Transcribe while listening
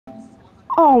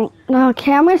Oh,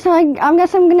 okay. I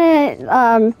guess I'm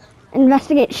gonna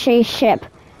investigate Shay's ship.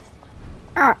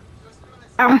 I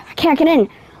can't get in.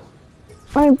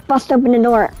 Let me bust open the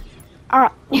door.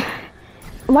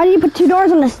 Why do you put 2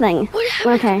 doors on this thing? What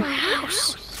happened Okay. to my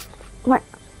house? What?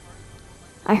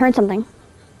 I heard something.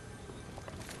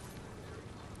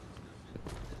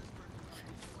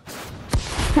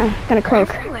 Got a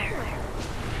cloak. Everywhere.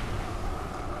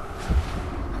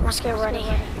 Let's get ready.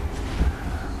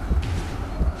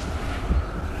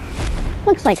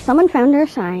 Looks like someone found our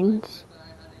signs.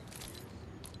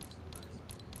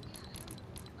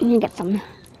 You need to get some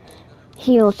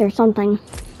heals or something.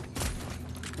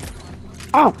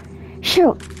 Oh,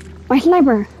 shoot! My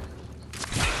sniper!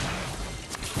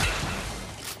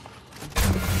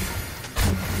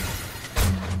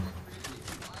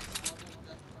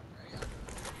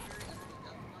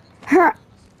 Her!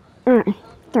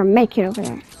 They're making it over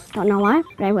there. Don't know why,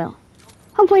 but I will.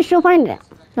 Hopefully she'll find it.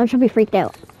 Then she'll be freaked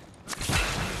out.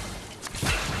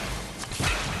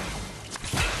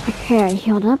 Okay, I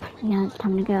healed up. Now it's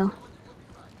time to go.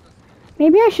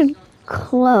 Maybe I should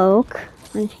cloak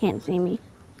when she can't see me.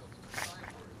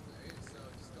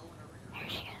 There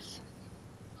she is.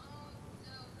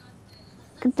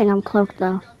 Good thing I'm cloaked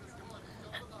though.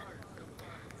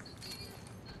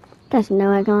 Doesn't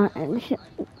know I got.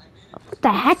 What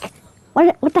the heck?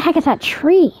 What the heck is that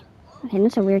tree? Okay,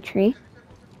 that's a weird tree.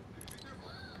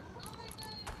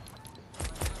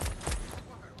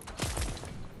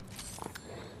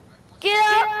 Get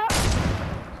out!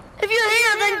 If you're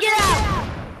here, then get out!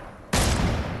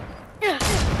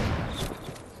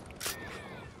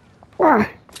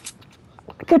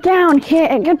 Get down,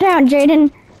 kid. Get down,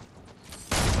 Jaden.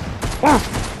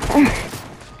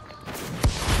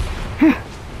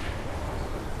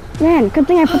 Man, good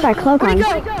thing I put that cloak on.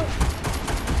 Where'd he go?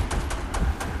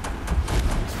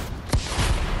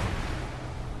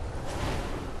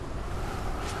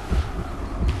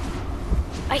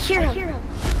 I hear him.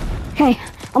 Hey,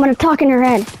 I'm gonna talk in her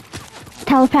head,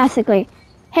 telepathically.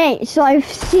 Hey, so I've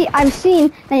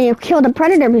seen that you've killed a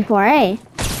predator before, eh?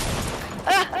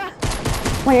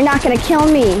 Well, you're not gonna kill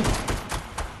me.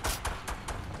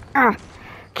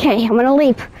 Okay, I'm gonna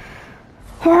leap.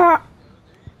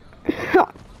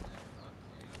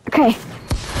 Okay.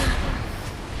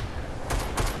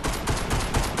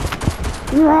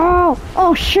 Whoa!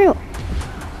 Oh shoot!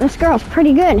 This girl's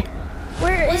pretty good.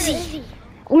 Where is he?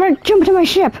 I'm gonna jump to my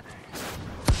ship.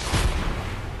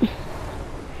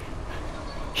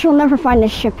 She'll never find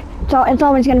this ship. It's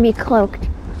always gonna be cloaked.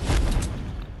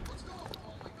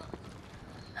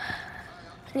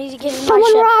 I need to get in my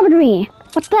Someone ship. robbed me.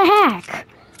 What the heck?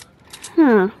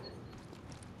 Huh?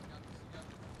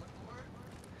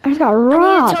 I just got I need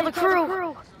robbed. to tell the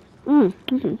crew.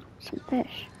 Some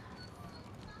fish.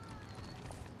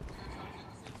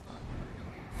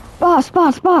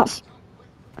 Boss.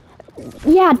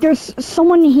 Yeah, there's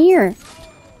someone here.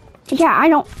 Yeah, I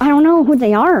don't know who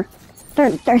they are.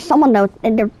 There's someone though,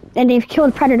 and they've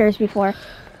killed predators before.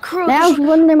 Crew, That was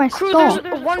one in my crew, skull.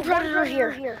 there's one predator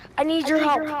here. I need your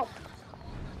help.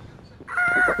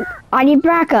 I need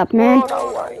backup, man. Oh,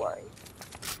 don't worry.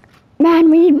 Man,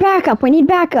 we need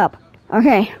backup.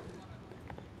 Okay.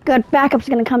 Good, backup's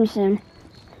gonna come soon.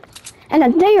 In a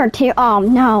day or two. Oh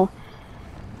no.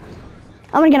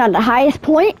 I'm gonna get on the highest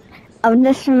point of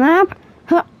this map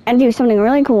and do something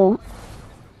really cool.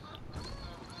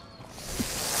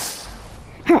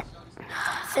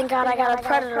 Thank God I got a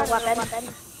predator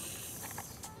weapon.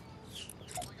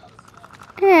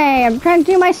 Hey, I'm trying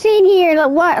to do my scene here.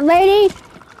 What, lady?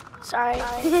 Sorry.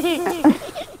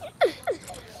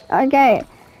 Okay.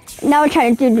 Now we're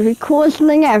trying to do the coolest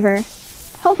thing ever.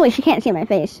 Hopefully she can't see my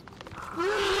face.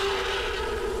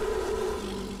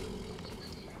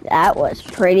 That was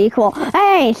pretty cool.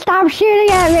 Hey, stop shooting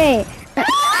at me!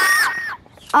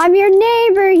 I'm your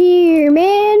neighbor here,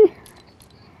 man.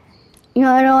 You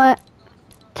know what?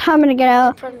 I'm gonna get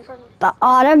out the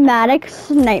automatic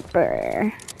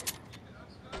sniper.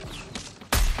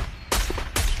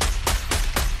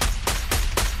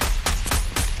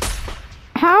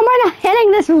 How am I not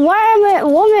hitting this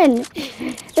woman? This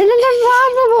is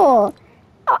impossible.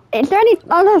 Is there any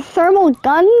other thermal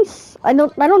guns? I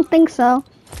don't think so.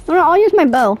 No, I'll use my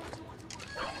bow.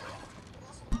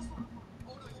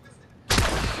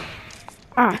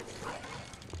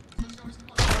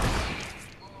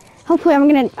 Hopefully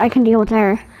I can deal with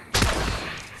her.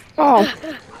 Oh.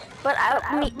 But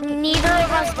neither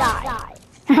of us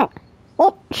died.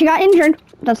 Oh, she got injured.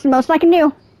 That's the most I can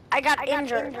do. I got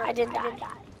injured. I didn't die.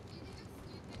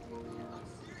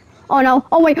 Oh no.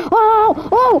 Oh wait.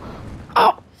 Oh.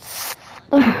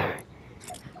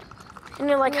 And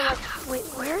you're like, wait,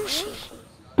 where is she?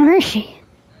 Where is she?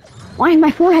 Why is my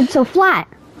forehead so flat?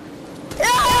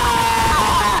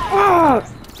 Ah!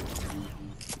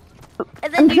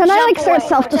 And then And you can I jump like start away.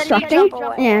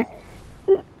 self-destructing? Yeah.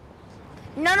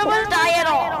 None of us die at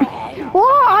all.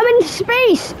 Whoa, I'm in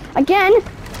space again.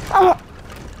 Oh,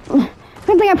 good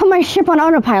thing I put my ship on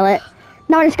autopilot.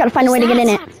 Now I just gotta find a way to get in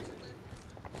it.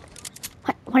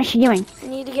 What is she doing? I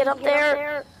need to get up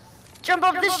there. Jump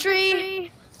up this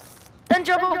tree. Then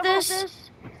jump up this.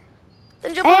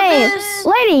 Then jump up Hey, this.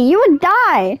 lady, you would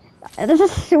die.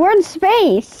 We're in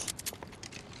space.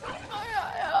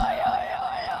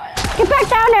 Get back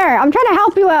down there. I'm trying to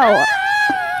help you out.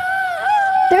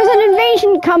 There's an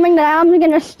invasion coming that I'm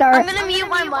gonna start. I'm gonna mute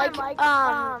my mic.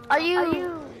 Are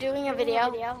you doing a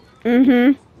video?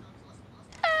 Mm-hmm.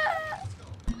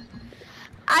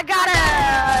 I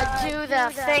gotta do the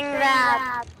thing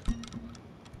that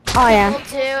Oh yeah.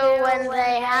 people do when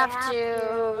they have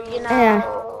to, you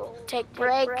know, take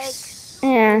breaks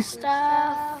Yeah. and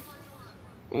stuff.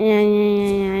 Yeah. I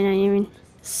know what you mean.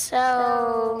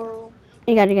 So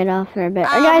You gotta get off for a bit.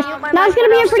 I'll Guys, mute my that's mic, gonna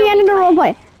but be I'll it for the still end of be the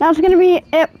roleplay. That's gonna be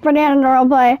it for the end of the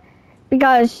roleplay,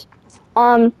 because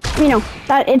you know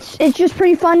that it's just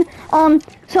pretty fun.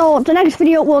 So the next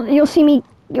video you'll see me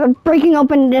breaking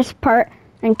open this part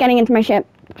and getting into my ship.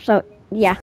 So yeah.